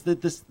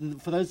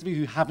For those of you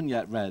who haven't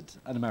yet read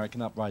An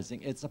American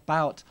Uprising, it's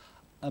about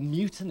a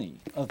mutiny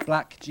of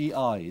black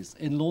GIs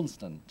in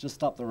Launceston,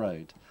 just up the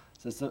road.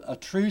 So it's a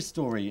true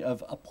story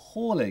of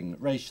appalling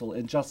racial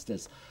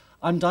injustice.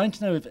 I'm dying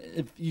to know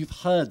if you've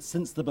heard,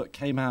 since the book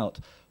came out,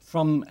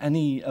 from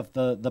any of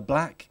the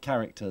black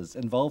characters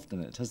involved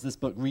in it. Has this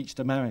book reached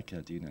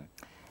America, do you know?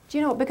 Do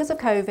you know what, because of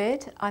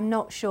COVID, I'm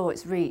not sure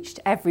it's reached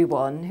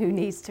everyone who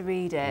needs to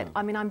read it.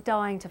 I mean, I'm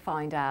dying to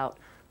find out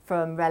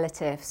from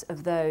relatives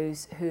of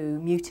those who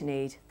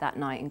mutinied that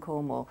night in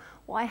Cornwall.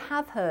 What I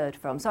have heard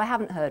from, so I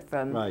haven't heard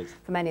from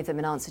any of them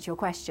in answer to your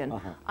question,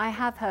 I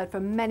have heard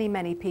from many,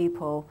 many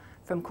people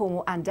from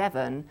Cornwall and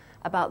Devon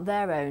about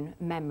their own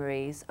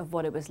memories of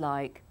what it was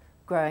like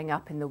growing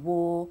up in the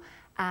war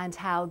and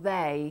how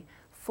they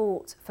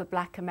fought for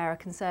black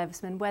American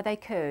servicemen where they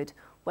could,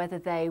 whether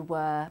they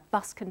were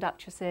bus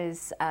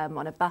conductresses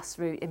on a bus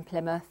route in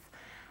Plymouth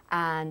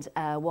and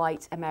a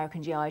white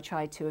American GI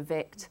tried to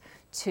evict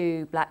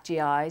two black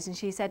GIs, and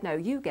she said, no,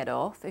 you get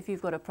off. If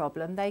you've got a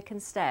problem, they can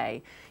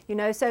stay. You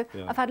know, so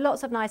I've had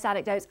lots of nice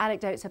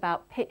anecdotes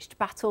about pitched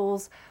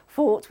battles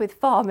fought with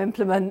farm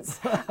implements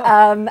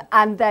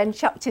and then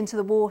chucked into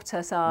the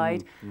water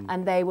side,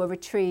 and they were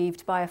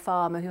retrieved by a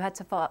farmer who had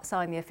to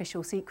sign the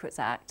Official Secrets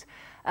Act.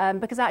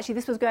 Because actually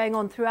this was going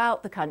on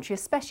throughout the country,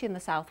 especially in the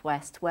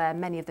southwest where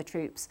many of the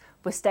troops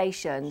were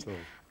stationed.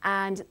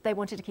 And they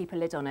wanted to keep a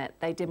lid on it.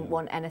 They didn't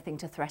want anything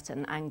to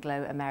threaten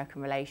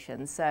Anglo-American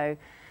relations. So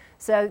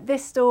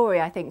this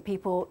story, I think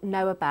people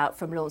know about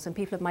from Launceston.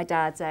 People of my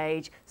dad's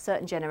age,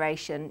 certain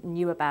generation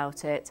knew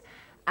about it.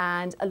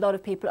 And a lot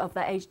of people of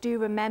that age do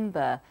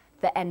remember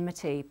the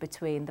enmity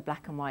between the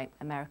black and white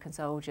American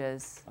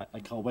soldiers. I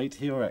can't wait to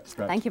hear your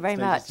extract. Thank you very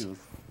much.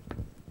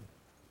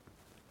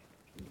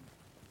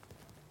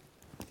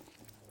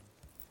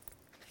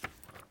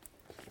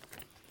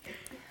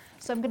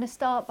 So I'm going to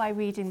start by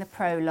reading the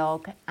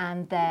prologue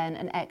and then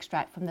an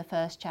extract from the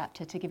first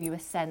chapter to give you a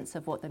sense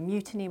of what the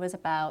mutiny was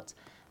about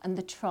and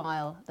the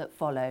trial that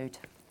followed.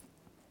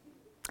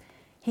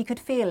 He could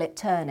feel it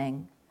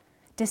turning.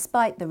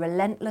 Despite the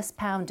relentless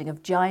pounding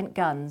of giant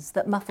guns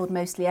that muffled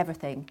mostly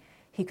everything,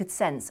 he could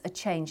sense a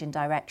change in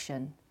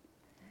direction.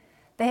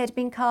 They had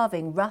been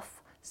carving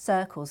rough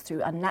circles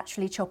through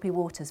unnaturally choppy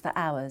waters for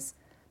hours,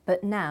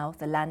 but now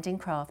the landing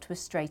craft was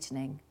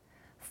straightening.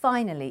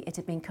 Finally, it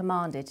had been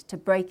commanded to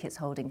break its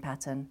holding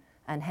pattern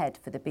and head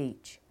for the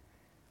beach.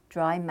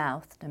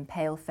 Dry-mouthed and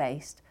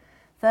pale-faced,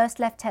 First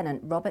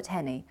Lieutenant Robert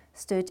Henney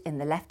stood in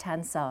the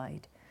left-hand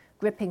side,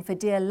 gripping for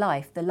dear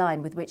life the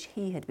line with which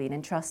he had been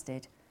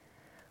entrusted.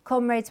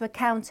 Comrades were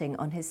counting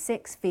on his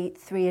 6 feet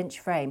 3-inch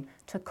frame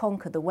to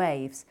conquer the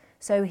waves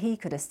so he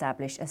could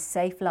establish a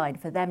safe line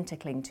for them to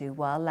cling to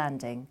while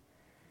landing.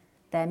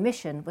 Their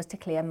mission was to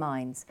clear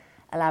mines,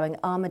 allowing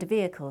armoured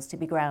vehicles to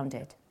be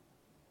grounded.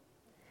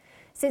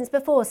 Since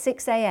before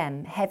 6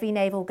 a.m, heavy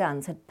naval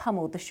guns had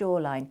pummeled the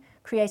shoreline,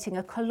 creating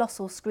a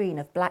colossal screen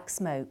of black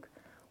smoke.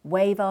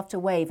 Wave after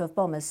wave of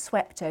bombers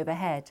swept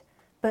overhead,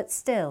 but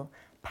still,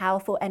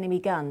 powerful enemy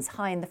guns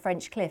high in the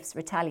French cliffs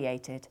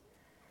retaliated.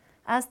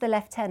 As the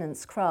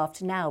lieutenant's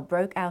craft now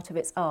broke out of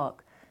its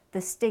arc,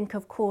 the stink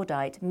of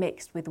cordite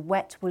mixed with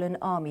wet woolen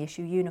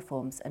army-issue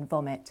uniforms and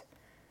vomit.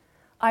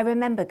 I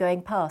remember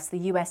going past the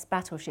US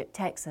battleship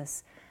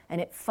Texas,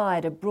 and it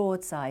fired a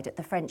broadside at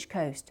the French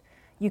coast.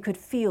 You could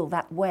feel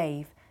that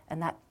wave and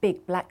that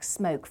big black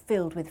smoke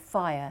filled with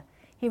fire,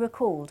 he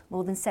recalled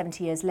more than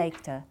 70 years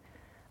later.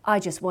 I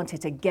just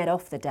wanted to get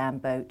off the damn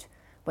boat.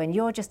 When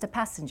you're just a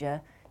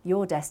passenger,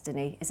 your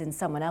destiny is in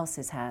someone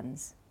else's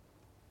hands.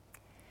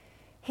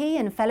 He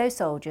and fellow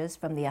soldiers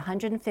from the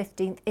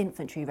 115th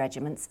Infantry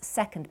Regiment's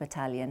 2nd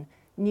Battalion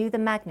knew the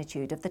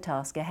magnitude of the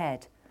task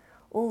ahead.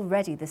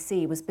 Already the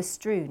sea was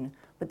bestrewn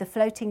with the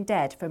floating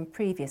dead from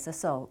previous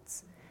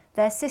assaults.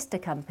 Their sister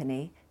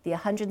company, the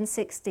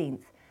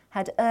 116th,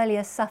 had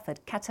earlier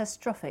suffered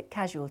catastrophic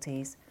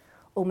casualties,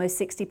 almost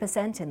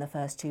 60% in the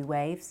first 2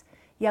 waves.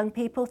 Young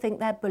people think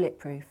they're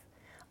bulletproof.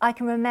 I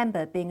can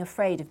remember being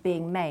afraid of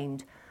being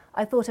maimed.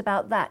 I thought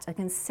about that a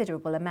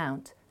considerable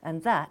amount,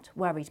 and that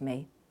worried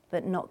me,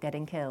 but not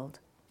getting killed.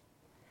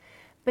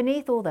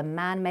 Beneath all the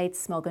man-made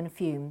smog and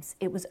fumes,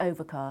 it was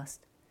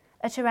overcast.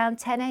 At around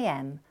 10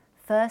 a.m,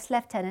 First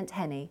Lieutenant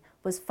Henney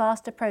was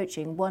fast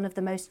approaching one of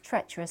the most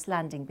treacherous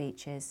landing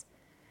beaches.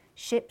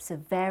 Ships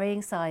of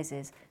varying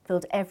sizes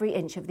filled every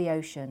inch of the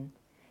ocean.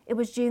 It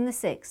was June the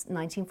 6th,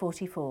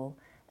 1944,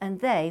 and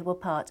they were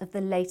part of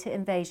the later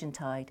invasion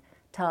tide,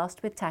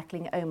 tasked with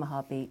tackling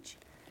Omaha Beach.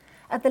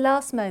 At the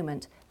last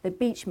moment, the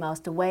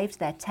Beachmaster waved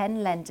their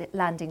 10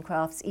 landing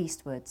crafts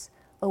eastwards,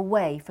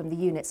 away from the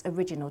unit's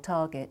original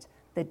target,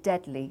 the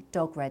deadly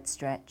Dog Red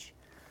Stretch.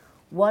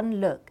 One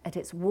look at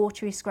its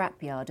watery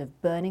scrapyard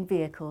of burning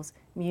vehicles,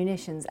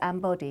 munitions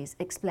and bodies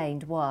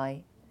explained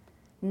why.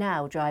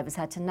 Now drivers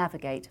had to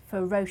navigate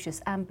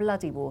ferocious and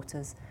bloody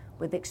waters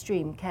with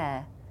extreme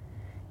care.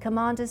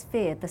 Commanders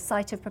feared the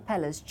sight of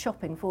propellers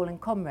chopping fallen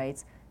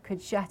comrades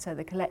could shatter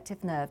the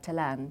collective nerve to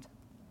land.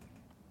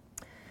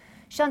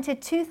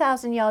 Shunted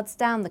 2,000 yards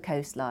down the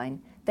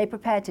coastline, they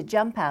prepared to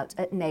jump out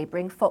at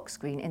neighbouring Fox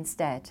Green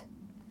instead.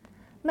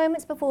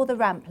 Moments before the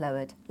ramp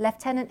lowered,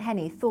 Lieutenant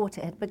Henney thought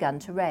it had begun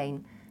to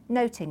rain,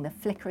 noting the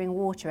flickering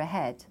water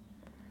ahead.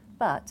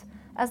 But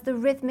as the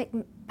rhythmic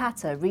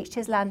patter reached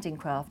his landing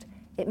craft,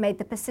 it made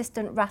the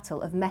persistent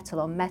rattle of metal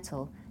on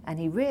metal, and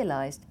he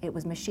realised it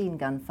was machine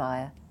gun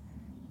fire.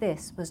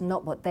 This was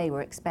not what they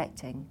were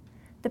expecting.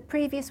 The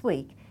previous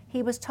week,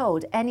 he was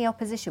told any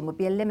opposition would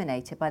be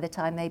eliminated by the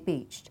time they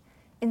beached.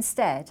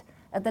 Instead,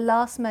 at the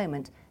last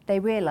moment, they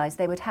realised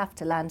they would have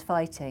to land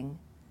fighting.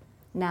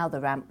 Now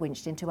the ramp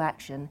winched into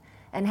action,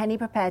 and Henney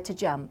prepared to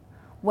jump,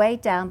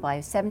 weighed down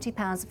by 70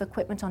 pounds of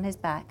equipment on his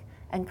back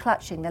and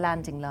clutching the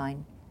landing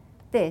line.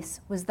 This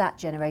was that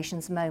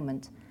generation's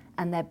moment,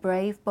 and their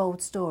brave,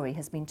 bold story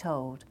has been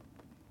told.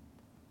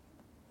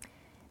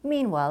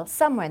 Meanwhile,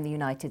 somewhere in the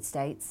United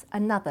States,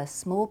 another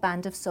small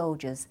band of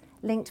soldiers,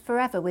 linked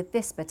forever with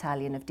this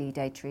battalion of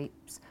D-Day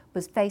troops,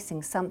 was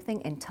facing something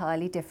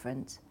entirely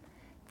different.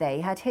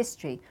 They had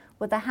history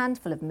with a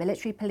handful of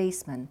military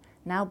policemen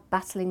now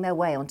battling their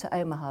way onto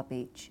Omaha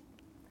Beach.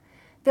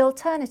 The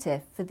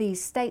alternative for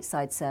these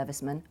stateside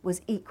servicemen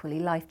was equally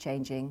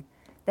life-changing.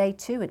 They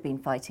too had been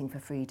fighting for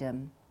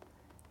freedom.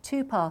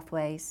 2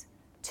 pathways,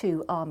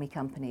 2 army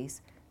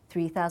companies,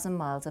 3,000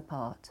 miles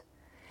apart.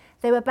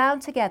 They were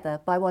bound together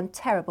by one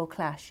terrible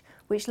clash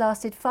which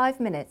lasted 5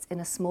 minutes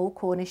in a small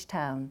Cornish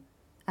town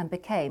and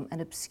became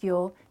an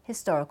obscure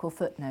historical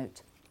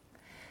footnote.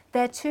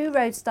 Their 2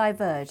 roads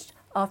diverged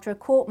after a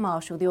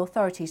court-martial the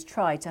authorities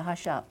tried to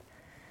hush up.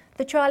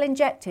 The trial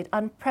injected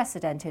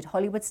unprecedented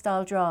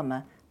Hollywood-style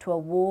drama to a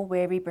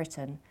war-weary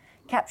Britain,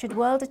 captured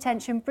world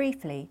attention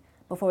briefly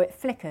before it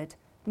flickered,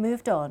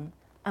 moved on,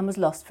 and was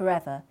lost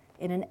forever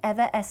in an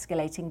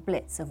ever-escalating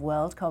blitz of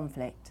world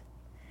conflict.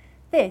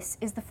 This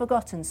is the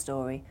forgotten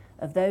story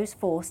of those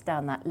forced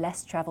down that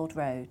less-travelled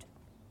road.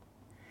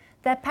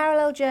 Their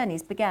parallel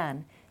journeys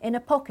began in a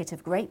pocket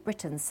of Great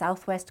Britain's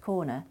southwest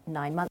corner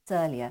 9 months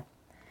earlier.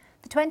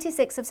 The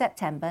 26th of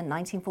September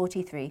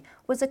 1943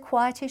 was a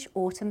quietish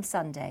autumn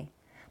Sunday.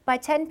 By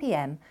 10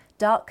 p.m,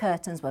 dark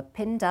curtains were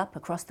pinned up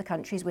across the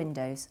country's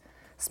windows.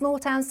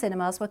 Small-town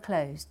cinemas were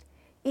closed.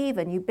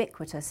 Even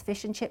ubiquitous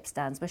fish and chip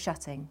stands were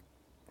shutting.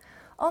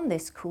 On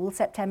this cool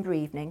September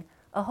evening,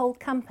 a whole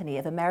company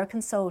of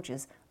American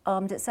soldiers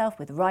armed itself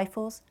with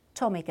rifles,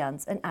 Tommy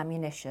guns and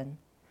ammunition.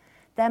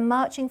 Their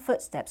marching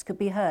footsteps could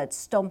be heard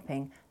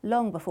stomping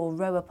long before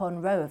row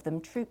upon row of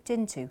them trooped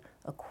into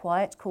a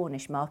quiet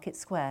Cornish market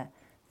square,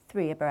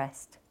 3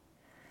 abreast.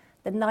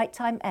 The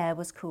nighttime air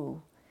was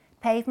cool.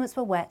 Pavements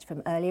were wet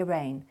from earlier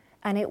rain,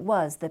 and it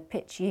was the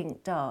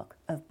pitchy-ink dark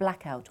of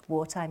blackout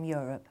wartime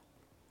Europe.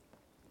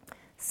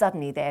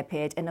 Suddenly they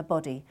appeared in a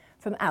body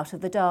from out of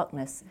the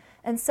darkness,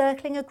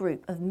 encircling a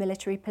group of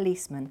military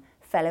policemen,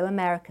 fellow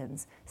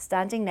Americans,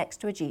 standing next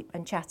to a jeep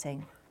and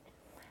chatting.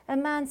 A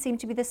man seemed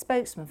to be the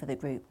spokesman for the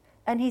group,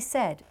 and he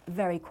said,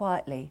 very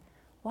quietly,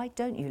 "Why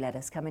don't you let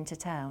us come into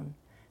town?"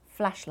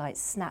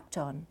 Flashlights snapped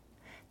on.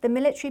 The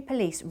military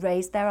police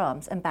raised their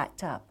arms and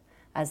backed up.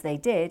 As they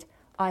did,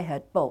 I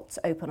heard bolts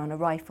open on a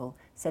rifle,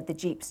 said the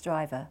jeep's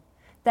driver.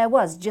 There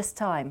was just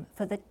time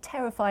for the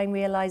terrifying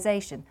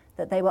realisation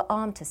that they were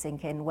armed to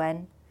sink in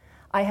when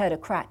I heard a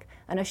crack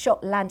and a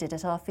shot landed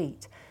at our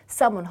feet.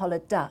 Someone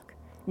hollered duck.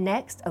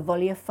 Next, a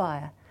volley of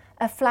fire.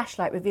 A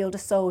flashlight revealed a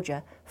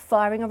soldier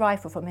firing a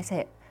rifle from his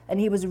hip,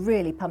 and he was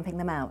really pumping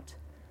them out.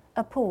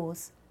 A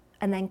pause,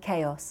 and then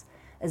chaos,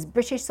 as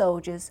British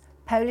soldiers,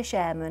 Polish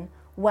airmen,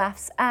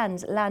 WAFs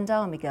and Land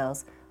Army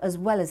girls, as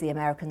well as the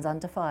Americans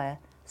under fire,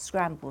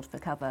 scrambled for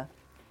cover.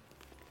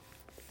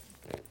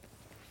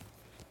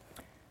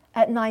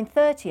 At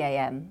 9:30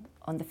 a.m.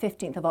 on the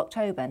 15th of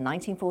October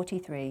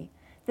 1943,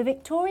 the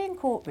Victorian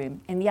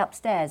courtroom in the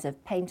upstairs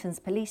of Paignton's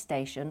police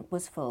station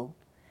was full.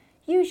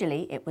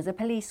 Usually it was a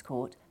police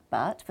court,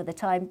 but for the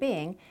time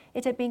being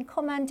it had been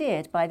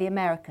commandeered by the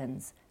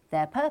Americans.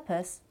 Their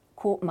purpose?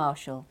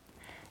 Court-martial.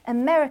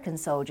 American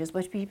soldiers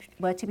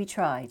were to be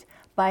tried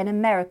by an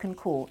American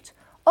court,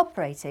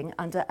 operating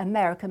under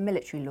American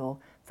military law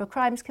for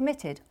crimes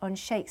committed on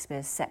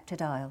Shakespeare's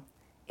sceptred isle.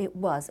 It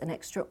was an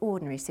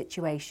extraordinary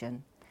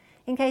situation.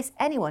 In case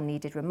anyone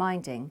needed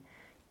reminding,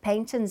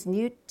 Paignton's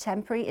new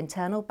temporary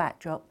internal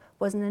backdrop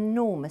was an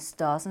enormous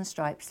Stars and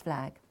Stripes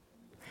flag.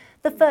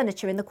 The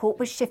furniture in the court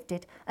was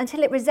shifted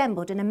until it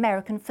resembled an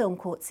American film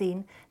court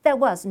scene. There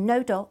was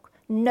no dock,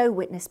 no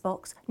witness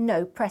box,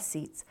 no press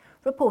seats,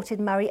 reported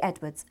Murray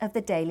Edwards of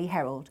the Daily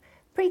Herald,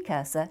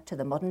 precursor to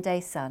the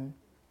modern-day Sun.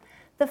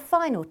 The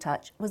final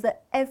touch was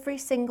that every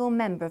single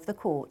member of the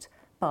court,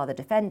 bar the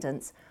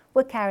defendants,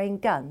 were carrying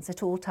guns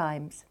at all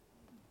times.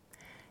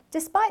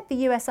 Despite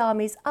the US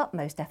Army's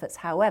utmost efforts,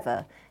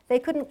 however, they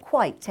couldn't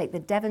quite take the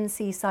Devon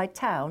seaside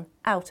town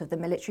out of the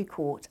military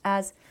court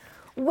as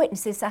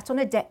witnesses sat on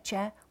a deck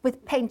chair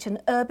with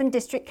Paignton Urban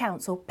District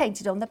Council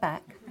painted on the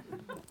back.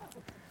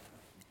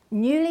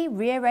 Newly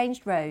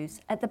rearranged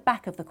rows at the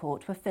back of the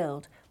court were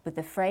filled with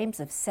the frames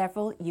of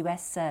several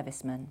US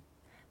servicemen.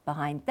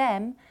 Behind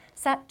them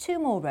sat 2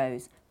 more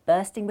rows,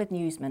 bursting with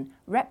newsmen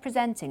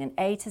representing an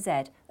A to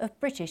Z of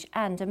British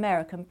and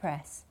American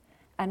press.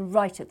 And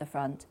right at the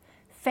front,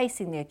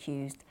 facing the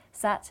accused,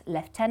 sat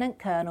Lieutenant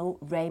Colonel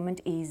Raymond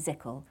E.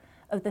 Zickel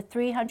of the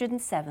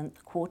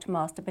 307th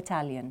Quartermaster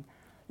Battalion,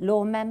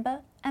 law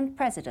member and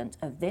president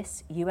of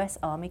this US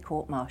Army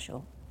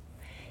court-martial.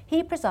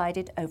 He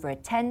presided over a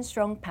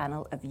 10-strong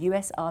panel of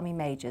US Army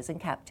majors and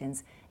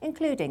captains,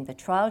 including the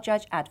trial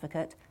judge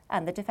advocate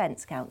and the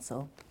defence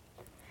counsel.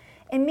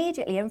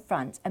 Immediately in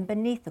front and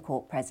beneath the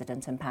court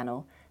president and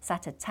panel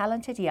sat a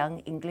talented young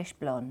English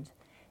blonde.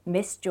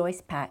 Miss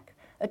Joyce Pack,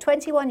 a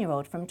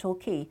 21-year-old from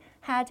Torquay,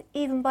 had,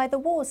 even by the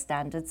war's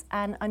standards,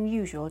 an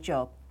unusual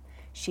job.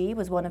 She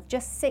was one of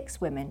just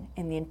 6 women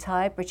in the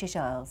entire British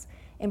Isles,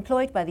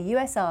 employed by the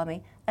US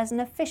Army as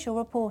an official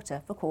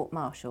reporter for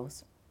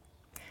court-martials.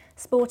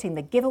 Sporting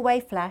the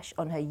giveaway flash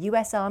on her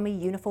US Army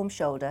uniform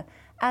shoulder,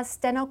 as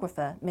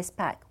stenographer, Miss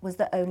Pack was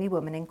the only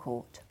woman in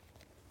court.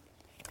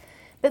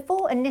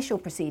 Before initial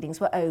proceedings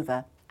were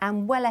over,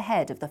 and well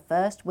ahead of the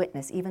first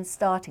witness even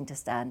starting to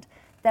stand,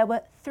 there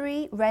were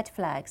 3 red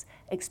flags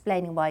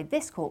explaining why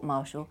this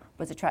court-martial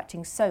was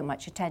attracting so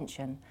much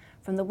attention,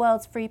 from the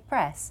world's free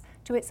press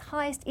to its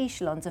highest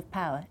echelons of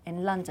power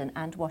in London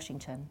and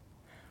Washington.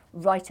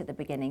 Right at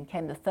the beginning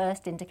came the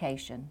first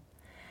indication.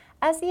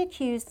 As the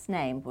accused's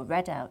name were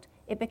read out,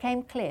 it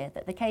became clear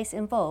that the case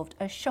involved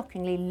a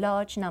shockingly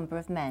large number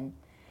of men.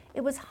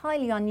 It was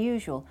highly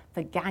unusual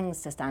for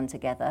gangs to stand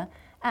together,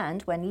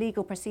 and when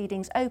legal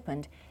proceedings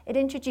opened, it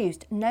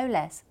introduced no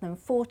less than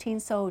 14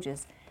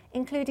 soldiers,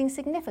 including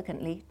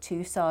significantly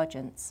 2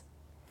 sergeants.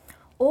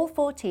 All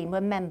 14 were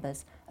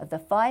members of the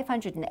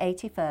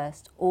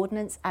 581st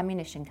Ordnance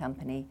Ammunition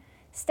Company,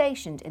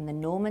 stationed in the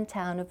Norman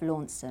town of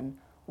Launceston,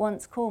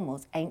 once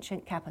Cornwall's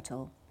ancient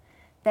capital.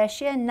 Their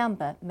sheer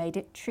number made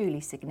it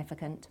truly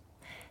significant.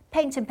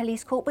 Paignton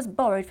Police Court was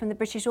borrowed from the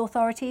British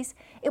authorities.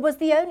 It was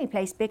the only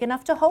place big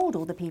enough to hold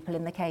all the people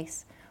in the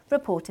case,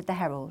 reported the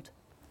Herald.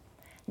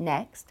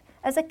 Next,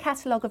 as a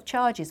catalogue of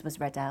charges was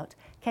read out,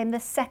 came the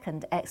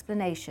second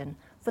explanation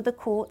for the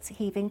court's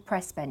heaving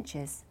press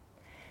benches.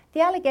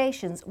 The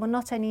allegations were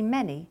not only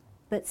many,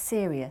 but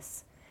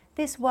serious.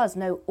 This was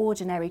no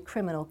ordinary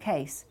criminal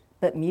case,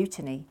 but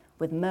mutiny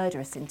with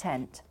murderous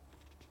intent.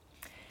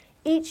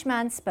 Each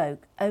man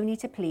spoke only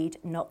to plead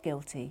not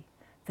guilty.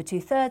 For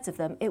 2/3 of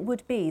them, it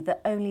would be the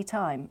only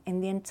time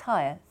in the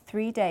entire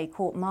 3-day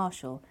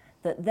court-martial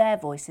that their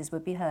voices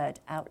would be heard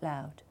out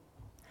loud.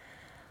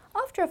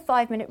 After a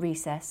 5-minute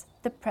recess,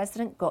 the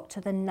President got to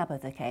the nub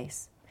of the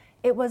case.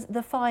 It was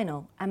the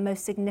final and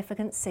most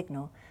significant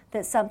signal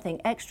that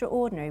something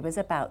extraordinary was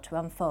about to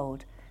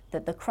unfold,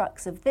 that the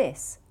crux of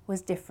this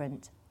was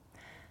different.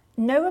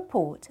 No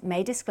report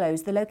may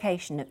disclose the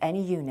location of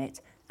any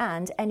unit,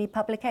 and any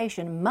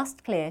publication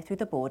must clear through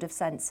the Board of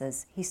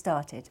Censors, he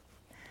started.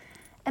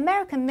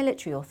 American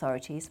military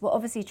authorities were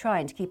obviously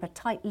trying to keep a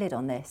tight lid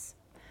on this.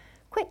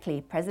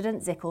 Quickly,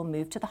 President Zickel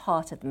moved to the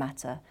heart of the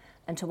matter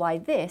and to why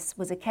this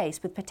was a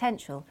case with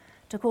potential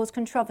to cause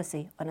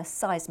controversy on a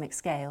seismic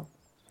scale.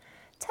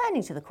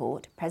 Turning to the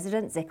court,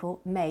 President Zickel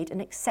made an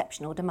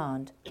exceptional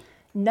demand.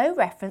 No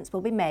reference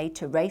will be made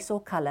to race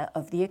or colour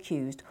of the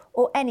accused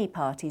or any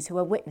parties who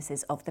are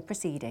witnesses of the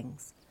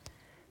proceedings.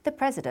 The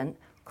President,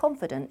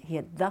 confident he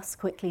had thus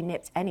quickly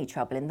nipped any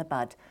trouble in the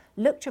bud,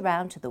 looked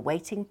around to the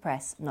waiting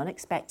press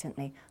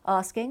non-expectantly,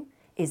 asking,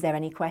 "Is there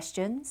any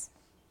questions?"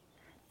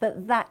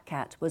 But that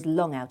cat was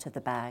long out of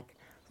the bag.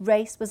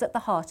 Race was at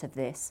the heart of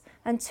this,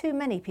 and too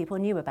many people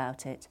knew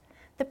about it.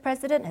 The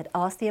President had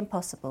asked the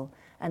impossible,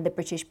 and the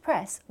British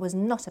press was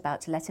not about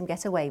to let him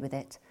get away with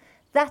it.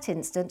 That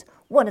instant,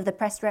 one of the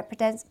press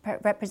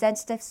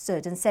representatives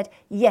stood and said,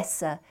 "Yes,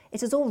 sir,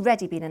 it has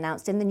already been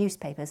announced in the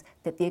newspapers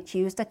that the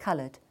accused are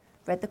coloured,"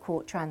 read the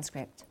court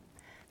transcript.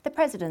 The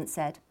President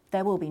said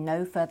there will be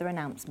no further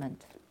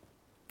announcement.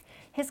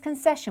 His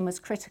concession was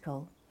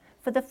critical.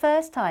 For the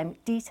first time,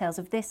 details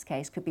of this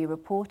case could be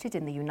reported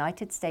in the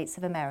United States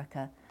of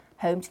America,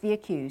 home to the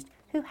accused,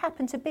 who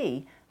happened to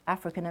be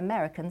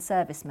African-American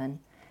servicemen.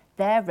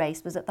 Their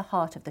race was at the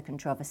heart of the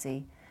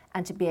controversy,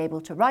 and to be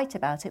able to write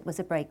about it was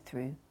a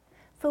breakthrough.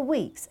 For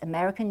weeks,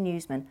 American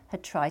newsmen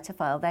had tried to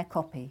file their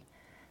copy.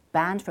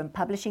 Banned from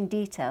publishing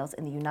details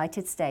in the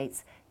United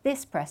States,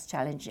 this press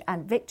challenge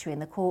and victory in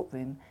the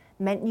courtroom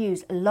meant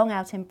news long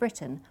out in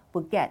Britain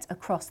would get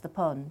across the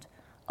pond,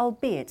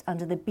 albeit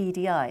under the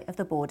beady eye of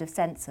the Board of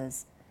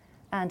Censors,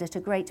 and at a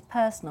great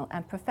personal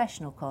and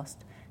professional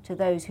cost to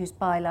those whose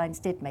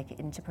bylines did make it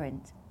into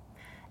print.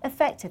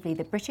 Effectively,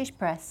 the British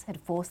press had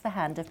forced the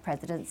hand of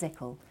President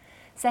Zickel,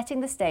 setting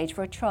the stage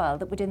for a trial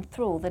that would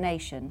enthrall the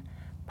nation,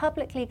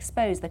 publicly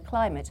expose the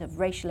climate of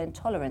racial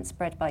intolerance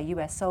spread by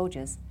US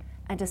soldiers,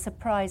 and a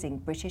surprising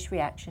British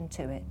reaction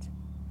to it.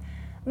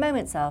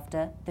 Moments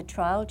after, the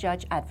trial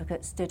judge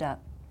advocate stood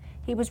up.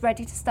 He was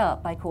ready to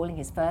start by calling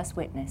his first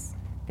witness.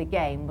 The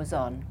game was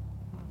on.